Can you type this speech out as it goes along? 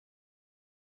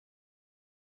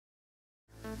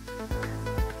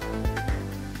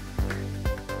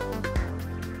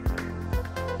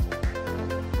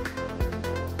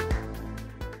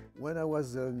when I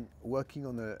was working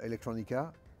on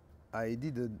electronica, I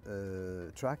did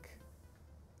a track,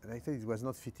 and I thought it was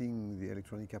not fitting the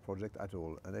electronica project at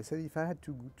all. And I said, if I had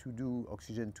to do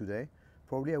Oxygene today,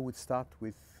 probably I would start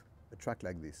with a track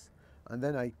like this. And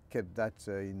then I kept that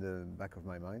in the back of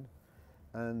my mind.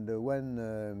 And when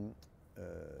the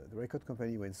record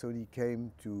company, when Sony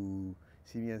came to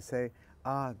see me and say,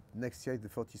 next year is the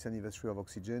 40th anniversary of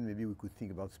Oxygene, maybe we could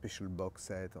think about special box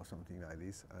set or something like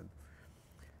this. And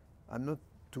I'm not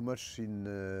too much in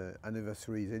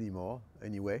anniversaries anymore,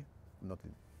 anyway.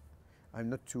 I'm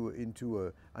not too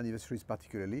into anniversaries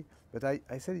particularly, but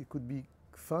I said it could be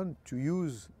fun to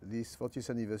use this 40th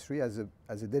anniversary as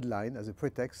a deadline, as a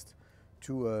pretext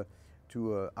to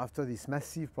after this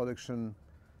massive production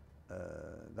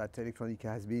that electronica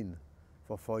has been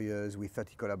for 4 years with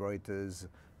 30 collaborators,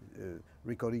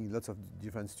 recording in lots of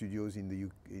different studios in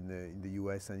the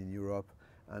US and in Europe,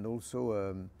 and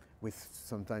also with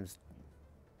sometimes,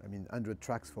 100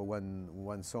 tracks for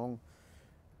one song.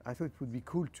 I thought it would be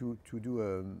cool to do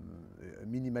a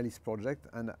minimalist project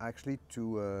and actually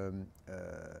to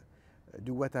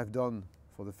do what I've done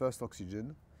for the first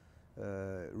Oxygene,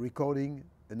 recording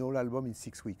an whole album in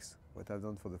 6 weeks, what I've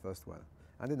done for the first one.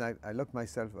 And then I locked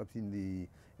myself up in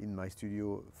my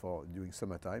studio during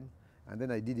summertime, and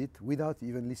then I did it without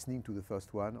even listening to the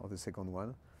first one or the second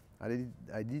one. I did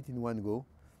it in one go.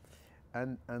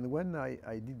 And when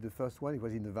I did the first one, it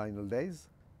was in the vinyl days,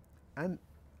 and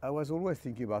I was always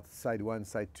thinking about side one,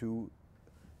 side two,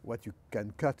 what you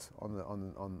can cut on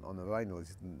a vinyl.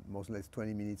 It's more or less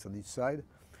 20 minutes on each side.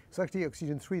 So actually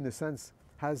Oxygene 3 in a sense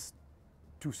has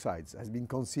two sides, has been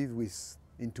conceived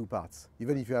in two parts,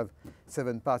 even if you have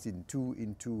 7 parts in two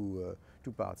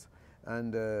parts.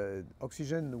 And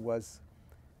Oxygene was,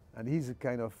 and is a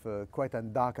kind of quite a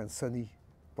dark and sunny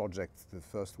project, the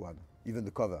first one, even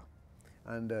the cover.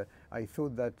 And I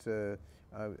thought that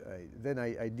then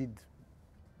I did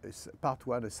part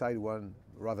one, a side one,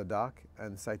 rather dark,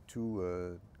 and side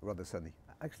two, rather sunny.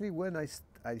 Actually, when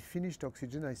I finished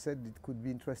Oxygene, I said it could be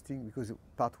interesting, because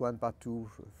part one, part two,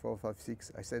 4, 5,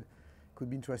 6, I said it could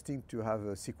be interesting to have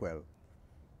a sequel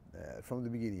from the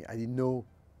beginning. I didn't know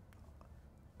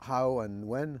how and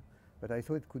when, but I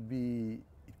thought it could be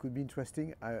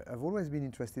interesting. I've always been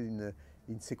interested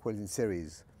in sequels in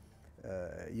series.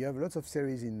 You have lots of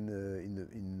series in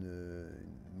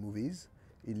movies,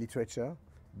 in literature,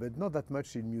 but not that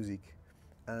much in music.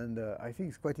 And I think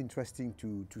it's quite interesting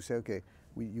to say, okay,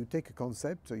 you take a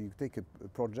concept, or you take a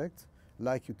project,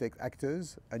 like you take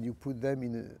actors, and you put them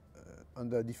in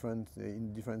different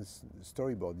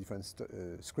storyboard, different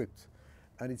script.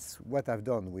 And it's what I've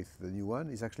done with the new one,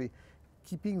 is actually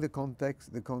keeping the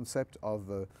concept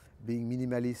of being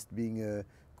minimalist, being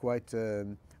quite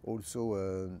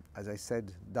also, as I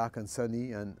said, dark and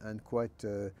sunny, and quite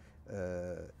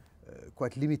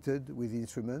limited with the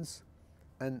instruments,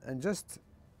 and just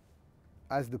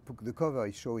as the cover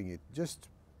is showing it, just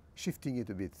shifting it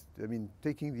a bit.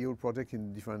 Taking the whole project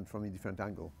from a different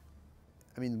angle.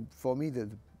 For me, the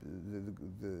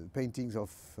paintings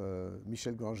of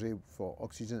Michel Jarre for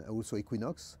Oxygene and also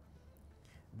Equinox,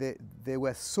 they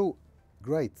were so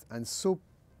great and so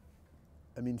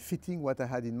fitting what I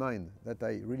had in mind, that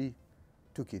I really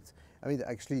took it.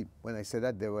 Actually, when I said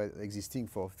that, they were existing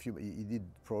for a few. He did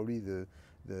probably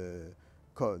the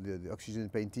Oxygene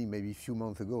painting maybe a few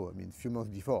months ago. A few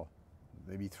months before,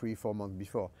 maybe 3, 4 months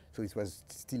before. So it was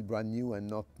still brand new and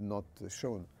not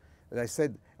shown. But I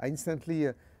said, I instantly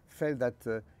felt that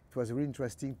it was really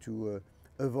interesting to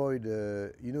avoid,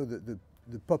 the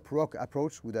pop rock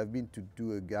approach would have been to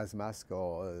do a gas mask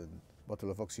or a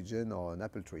bottle of oxygen or an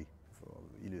apple tree for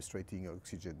illustrating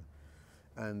Oxygene.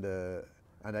 And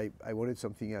I wanted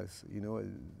something else,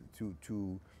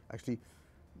 to actually.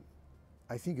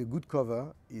 I think a good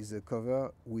cover is a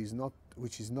cover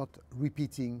which is not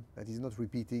repeating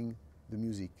the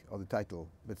music or the title,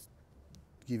 but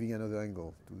giving another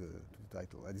angle to the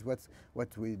title. And it's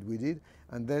what we did.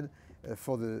 And then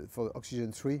for the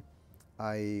Oxygene 3,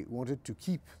 I wanted to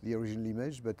keep the original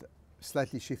image, but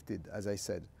slightly shifted, as I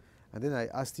said. And then I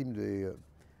asked him the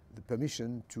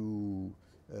permission to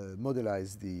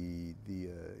modelize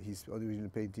his original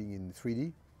painting in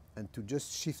 3D, and to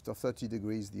just shift of 30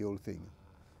 degrees the whole thing.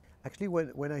 Actually,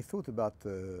 when I thought about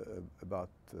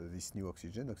this new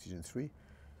Oxygene 3,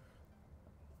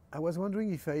 I was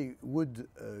wondering if I would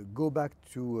go back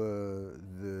to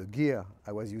the gear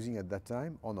I was using at that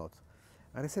time or not.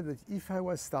 And I said that if I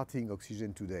was starting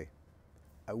Oxygene today,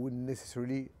 I wouldn't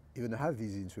necessarily even have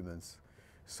these instruments.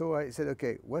 So I said,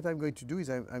 okay, what I'm going to do is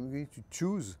I'm going to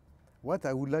choose what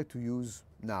I would like to use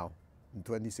now, in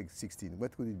 2016.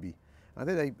 What would it be? And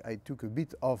then I took a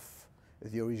bit off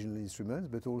the original instruments,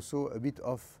 but also a bit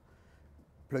of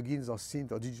plugins or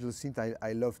synth or digital synth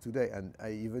I love today, and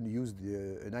I even used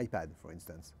an iPad, for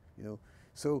instance. You know,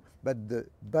 so but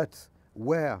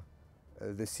where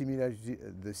the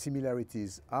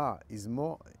similarities are is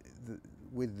more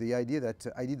with the idea that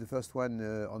I did the first one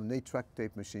on an 8-track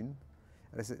tape machine,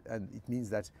 and it means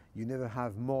that you never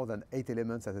have more than 8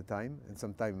 elements at a time, and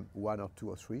sometimes 1 or 2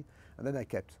 or 3, and then I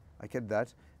kept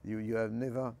that. You have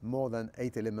never more than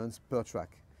 8 elements per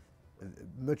track.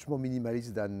 Much more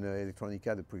minimalist than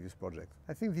Electronica, the previous project.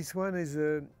 I think this one is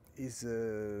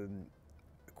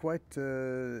quite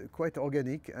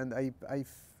organic, and I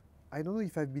don't know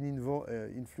if I've been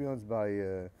influenced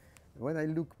by when I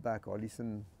look back or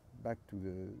listen back to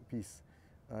the piece,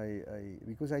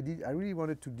 because I really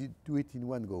wanted to do it in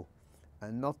one go,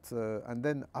 and not and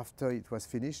then after it was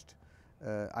finished,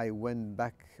 I went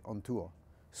back on tour.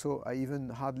 So I even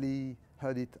hardly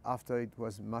heard it after it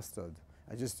was mastered.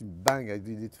 I just bang, I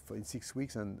did it in 6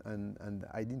 weeks, and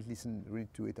I didn't listen really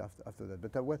to it after that.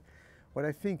 But what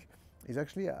I think is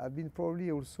actually I've been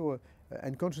probably also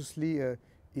unconsciously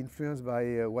influenced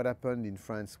by what happened in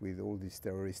France with all these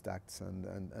terrorist acts,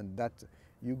 and that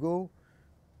you go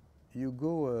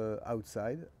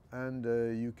outside, and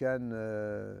you can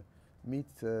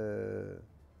meet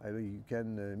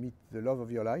meet the love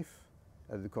of your life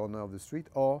at the corner of the street,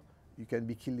 or you can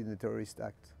be killed in a terrorist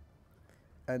act.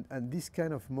 And this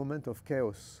kind of moment of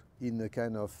chaos in a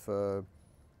kind of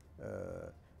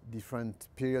different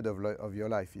period of your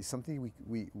life is something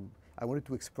I wanted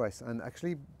to express. And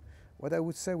actually, what I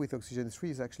would say with Oxygene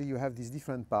 3 is actually you have these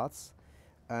different parts,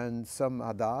 and some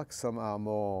are dark, some are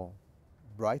more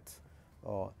bright,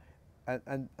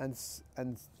 and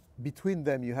between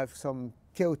them you have some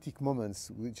chaotic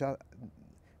moments which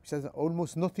has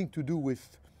almost nothing to do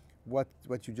with what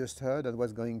you just heard and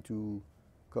what's going to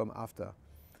come after.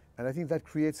 And I think that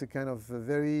creates a kind of a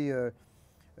very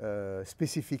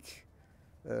specific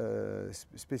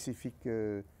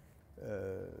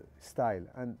style.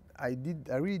 And I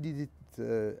really did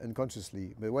it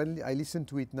unconsciously. But when I listen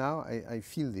to it now, I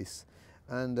feel this.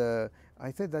 And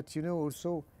I said that, you know,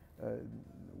 also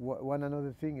one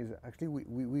another thing is actually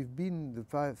we've been the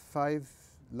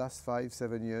last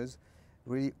 5-7 years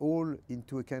really all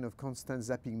into a kind of constant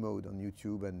zapping mode on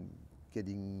YouTube and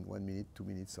getting 1 minute, 2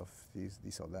 minutes of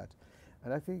this or that.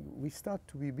 And I think we start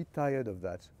to be a bit tired of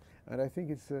that. And I think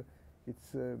you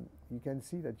can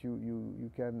see that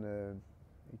you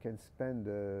can spend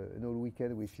an whole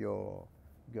weekend with your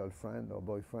girlfriend or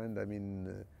boyfriend. I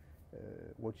mean,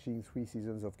 watching 3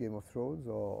 seasons of Game of Thrones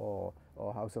or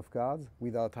House of Cards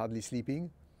without hardly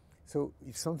sleeping. So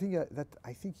it's something that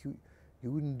I think you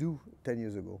wouldn't do 10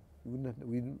 years ago.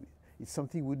 It's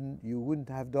something you wouldn't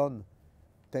have done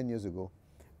 10 years ago.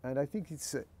 And I think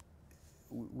it's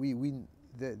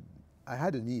I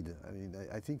had a need. I mean,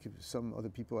 I think some other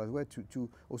people as well to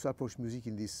also approach music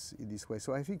in this way.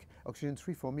 So I think Oxygene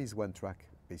 3 for me is 1 track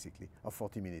basically of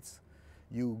 40 minutes.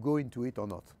 You go into it or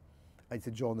not. It's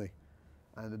a journey,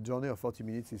 and a journey of 40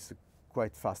 minutes is a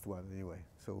quite fast one anyway.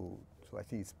 So I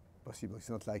think it's possible. It's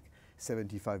not like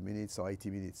 75 minutes or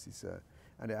 80 minutes.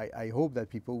 And I hope that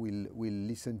people will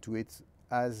listen to it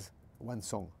as one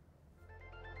song.